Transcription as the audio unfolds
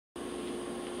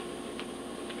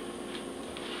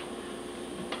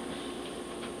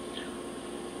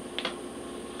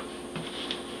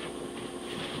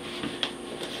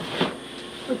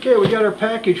Okay, we got our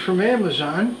package from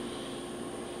Amazon.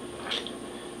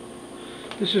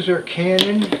 This is our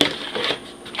Canon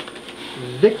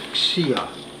Vixia,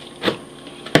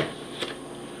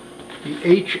 the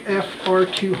HF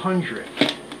R200.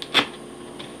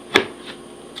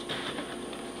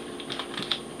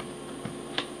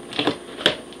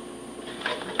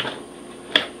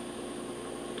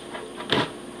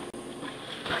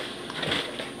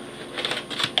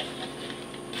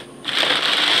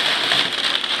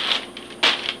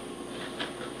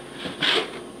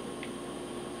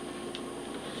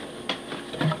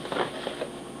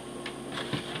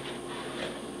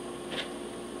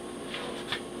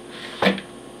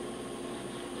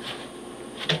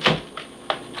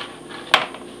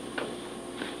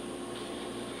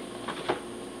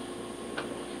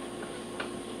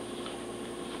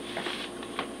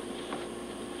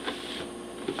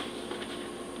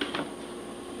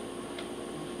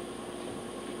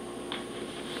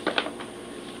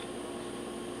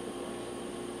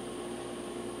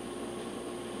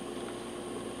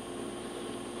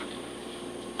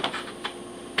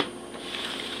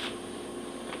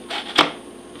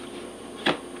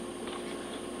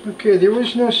 Okay, there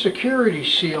was no security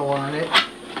seal on it.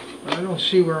 I don't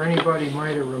see where anybody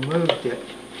might have removed it.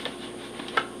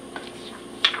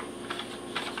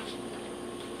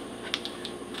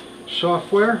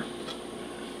 Software.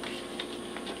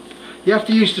 You have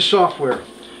to use the software,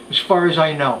 as far as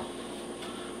I know,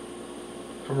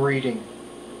 from reading.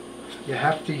 You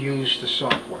have to use the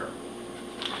software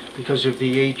because of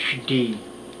the HD.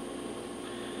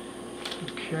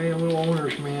 Okay, a little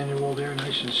owner's manual there,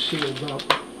 nice and sealed up.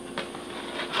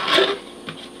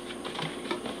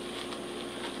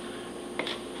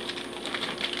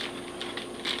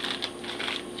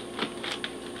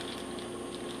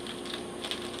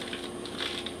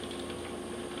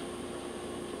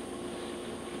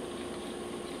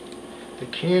 The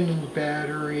Canon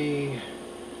battery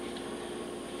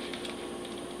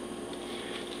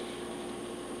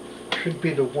should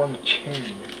be the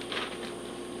 110.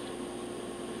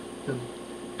 The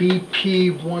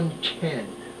BP 110.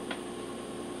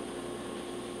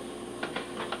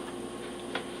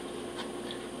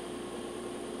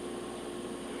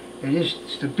 It is,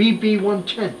 it's the BB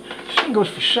 110. This thing goes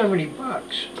for 70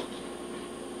 bucks.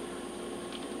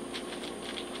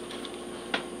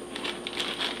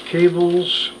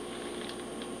 Cables.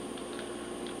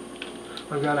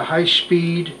 I've got a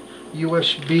high-speed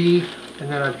USB, and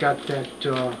then I've got that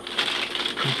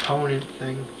component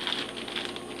thing.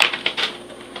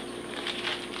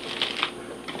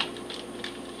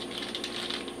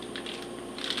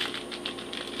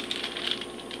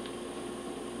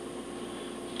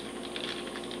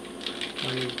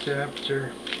 My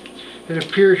adapter. It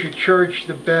appears you charge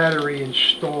the battery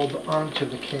installed onto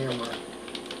the camera.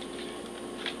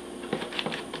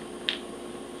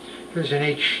 Here's an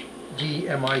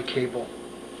Int.MIC cable.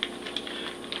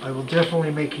 I will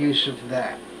definitely make use of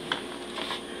that.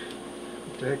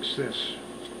 What the heck's this?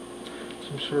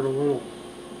 Some sort of little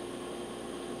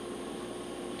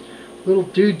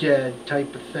doodad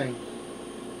type of thing.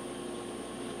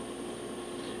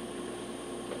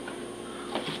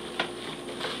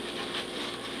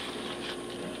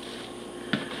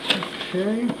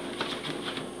 Okay.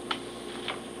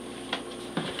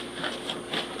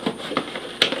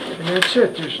 And that's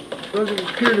it. There doesn't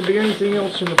appear to be anything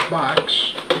else in the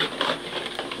box.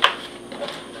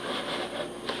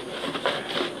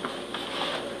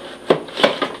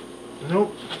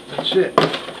 Nope, that's it.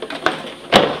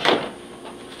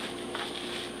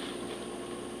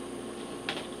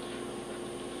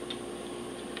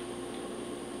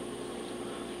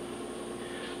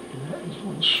 And that is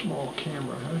one small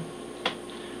camera, huh?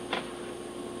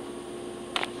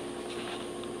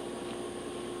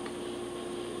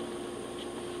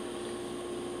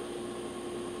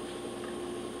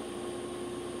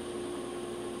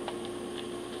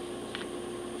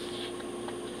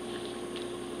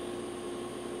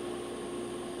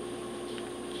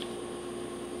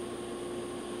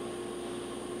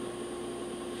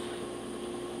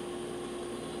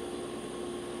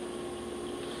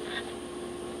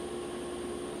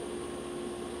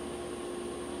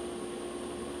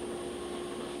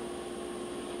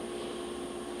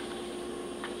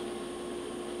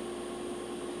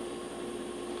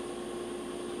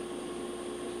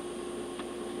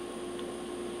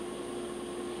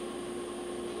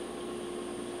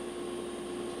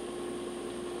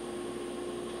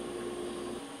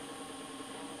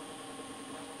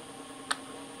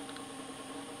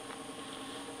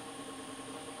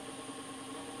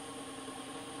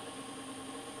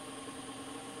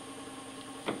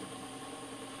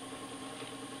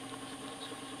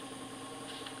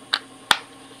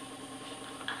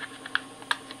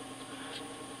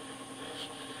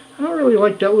 I don't really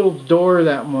like that little door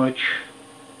that much.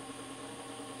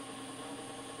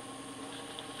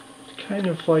 It's kind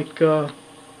of like not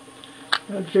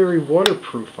very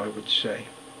waterproof, I would say.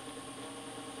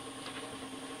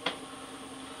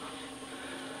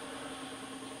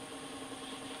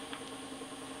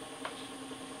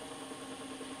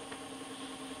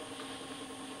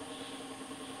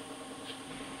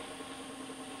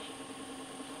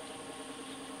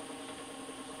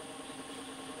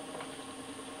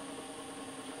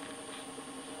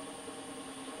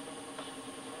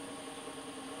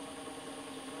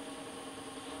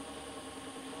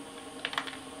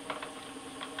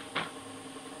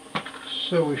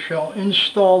 So we shall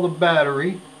install the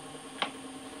battery.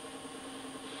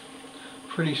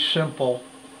 Pretty simple.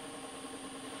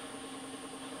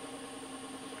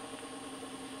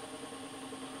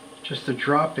 Just a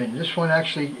drop in. This one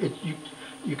actually,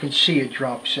 you can see it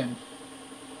drops in.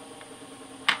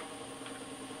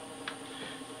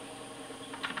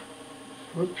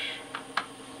 Whoops.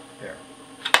 There.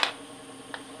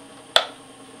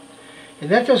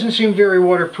 And that doesn't seem very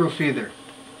waterproof either.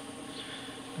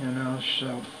 You know,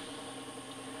 so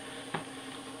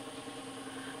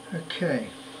okay,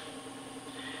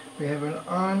 we have an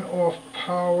on-off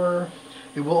power.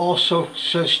 It will also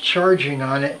says charging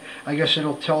on it. I guess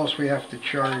it'll tell us we have to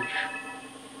charge.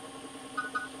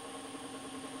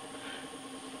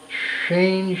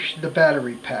 Change the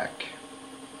battery pack.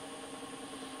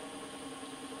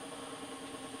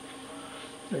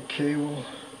 Okay, well,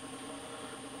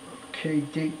 okay,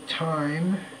 date,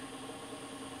 time.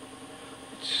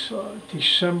 It's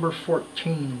December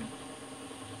 14.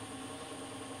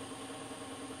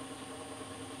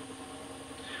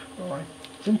 Well, I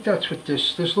think that's what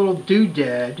this little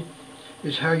doodad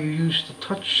is, how you use the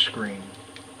touch screen.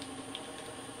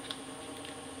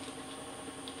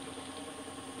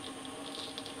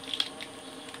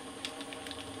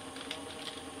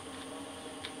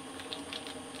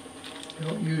 You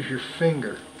don't use your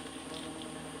finger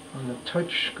on the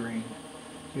touch screen,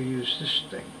 you use this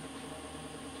thing.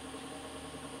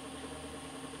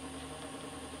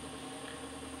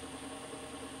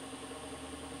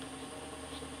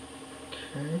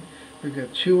 Okay, we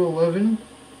got 211,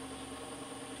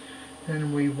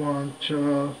 and we want,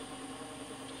 we're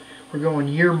going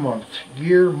year month.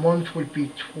 Year month would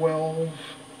be 12.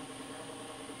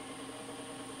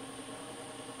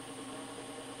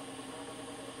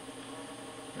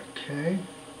 Okay,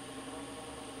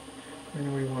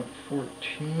 and we want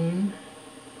 14.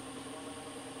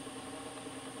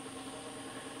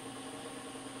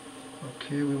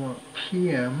 Okay, we want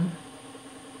PM.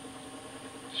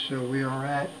 So we are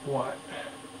at what?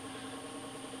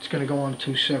 It's going to go on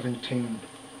 217.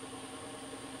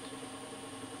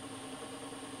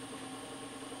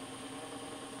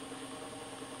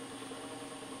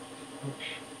 Oops.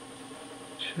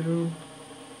 2.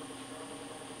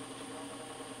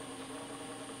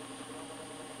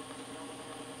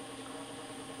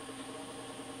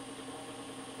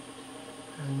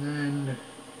 And then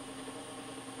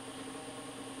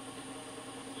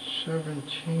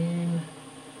 17.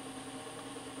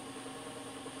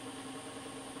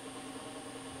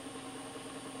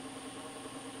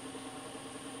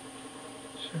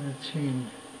 17.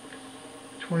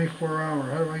 24 hour.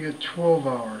 How do I get 12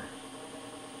 hour?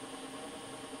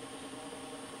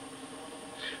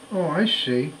 Oh, I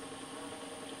see.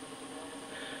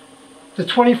 The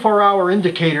 24-hour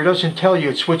indicator doesn't tell you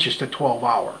it switches to 12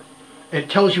 hour. It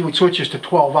tells you it switches to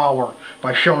 12 hour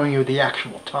by showing you the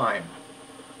actual time.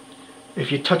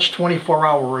 If you touch 24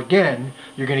 hour again,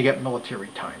 you're going to get military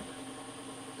time.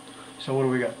 So what do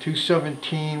we got?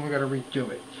 217. We got to redo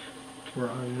it. We're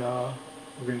on.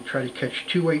 We're going to try to catch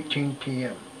 2:18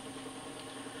 p.m.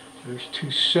 There's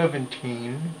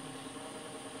 2:17,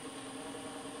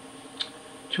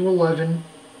 2:11,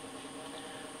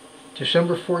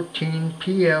 December 14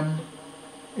 p.m.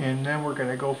 and then we're going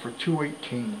to go for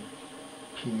 2:18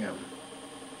 p.m.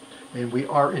 and we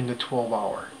are in the 12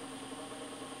 hour.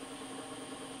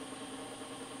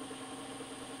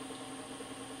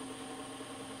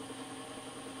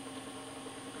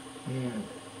 And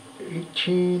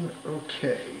 18,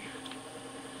 okay.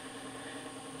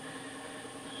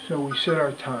 So we set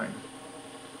our time.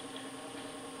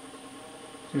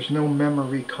 There's no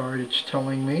memory card, it's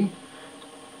telling me.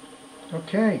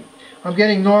 Okay, I'm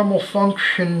getting normal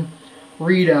function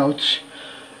readouts.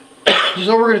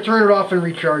 So we're going to turn it off and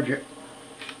recharge it.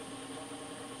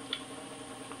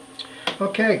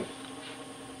 Okay.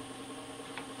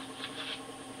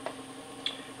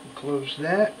 Close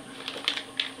that.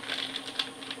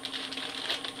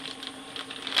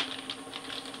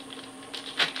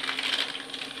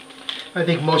 I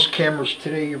think most cameras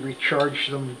today, you recharge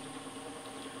them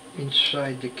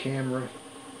inside the camera.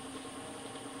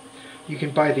 You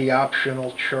can buy the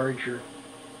optional charger.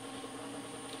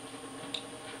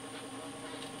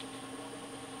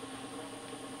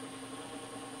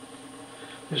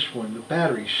 This one, the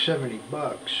battery's $70.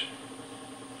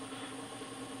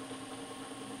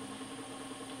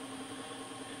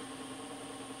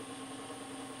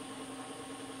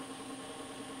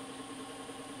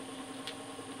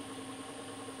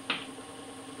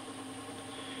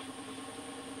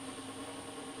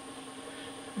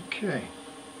 Okay.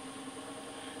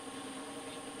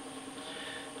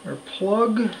 Our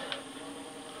plug.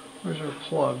 Where's our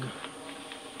plug?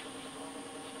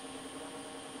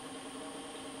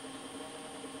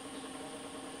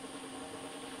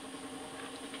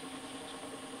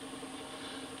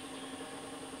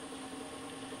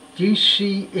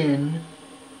 DC in,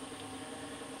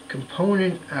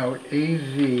 component out,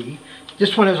 AV.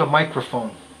 This one has a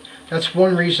microphone. That's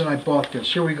one reason I bought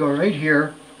this. Here we go, right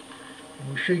here.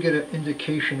 And we should get an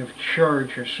indication of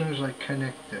charge as soon as I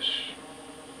connect this.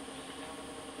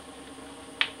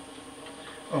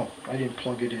 Oh, I didn't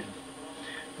plug it in.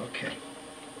 Okay.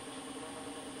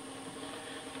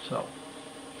 So,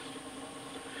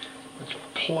 let's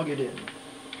plug it in.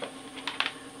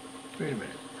 Wait a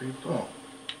minute. Oh.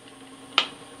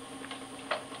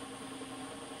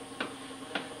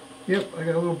 Yep, I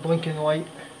got a little blinking light.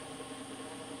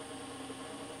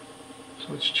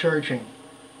 So it's charging.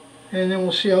 And then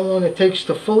we'll see how long it takes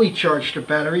to fully charge the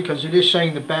battery, because it is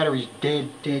saying the battery's dead.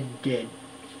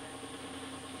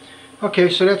 Okay,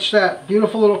 so that's that.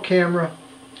 Beautiful little camera.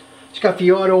 It's got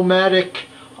the automatic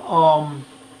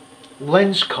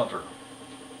lens cover.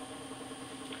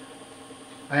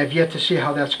 I have yet to see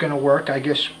how that's going to work. I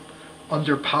guess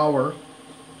under power,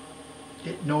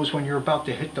 it knows when you're about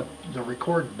to hit the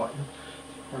record button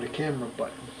or the camera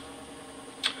button.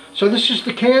 So this is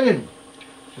the Canon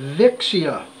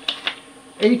Vixia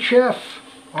HF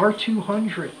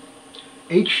R200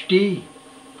 HD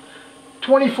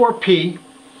 24p.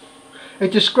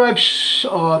 It describes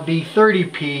the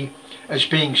 30p as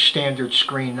being standard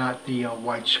screen, not the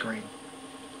widescreen.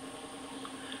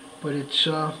 But it's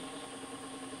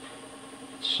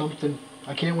something.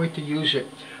 I can't wait to use it.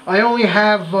 I only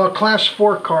have class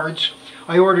 4 cards.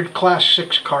 I ordered class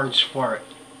 6 cards for it.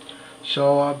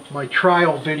 So my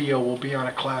trial video will be on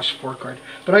a class 4 card.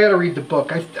 But I got to read the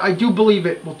book. I do believe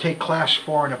it will take class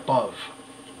 4 and above.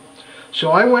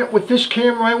 So I went with this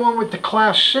camera. I went with the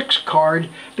class 6 card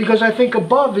because I think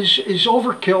above is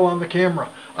overkill on the camera.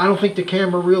 I don't think the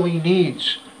camera really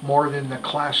needs more than the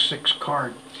class 6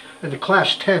 card. And the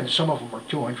class 10, some of them are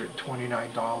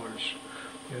 $229.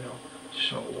 You know.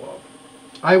 So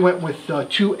I went with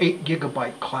two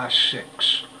 8GB class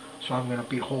 6. So I'm going to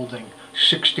be holding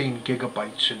 16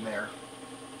 gigabytes in there.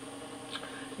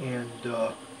 And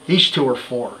these two are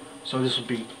 4. So this will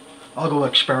be, I'll go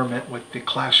experiment with the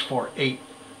class 4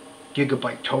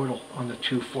 8GB total on the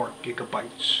two 4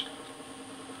 gigabytes.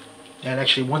 And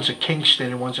actually one's a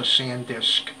Kingston and one's a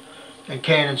SanDisk. And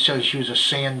Canon says use a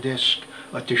SanDisk,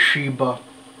 a Toshiba,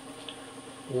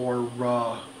 or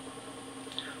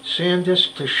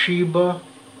SanDisk, Toshiba,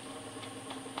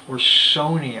 or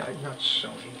Sony. Not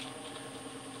Sony.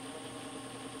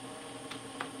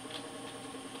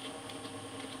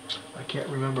 I can't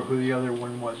remember who the other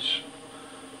one was.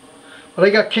 But I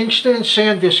got Kingston and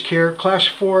SanDisk here, class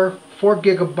 4,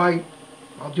 4GB.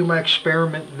 I'll do my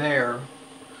experiment there.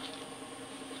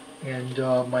 And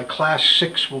my class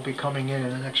 6 will be coming in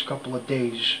the next couple of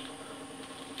days.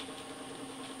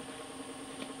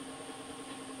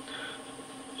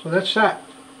 So that's that.